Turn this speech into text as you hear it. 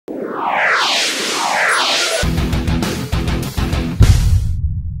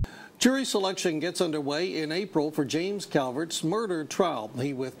Jury selection gets underway in April for James Calvert's murder trial.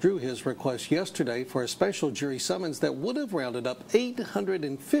 He withdrew his request yesterday for a special jury summons that would have rounded up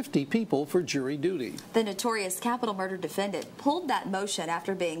 850 people for jury duty. The notorious capital murder defendant pulled that motion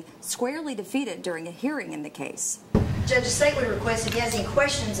after being squarely defeated during a hearing in the case. Judge Stately requests if he has any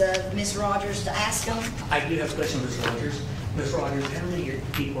questions of Ms. Rogers to ask him. I do have a question, Ms. Rogers. Ms. Rogers, how many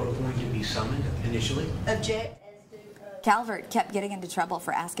people are going to be summoned initially? Object. Calvert kept getting into trouble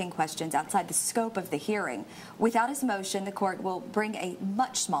for asking questions outside the scope of the hearing. Without his motion, the court will bring a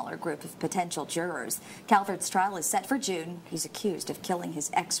much smaller group of potential jurors. Calvert's trial is set for June. He's accused of killing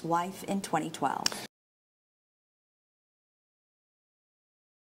his ex-wife in 2012.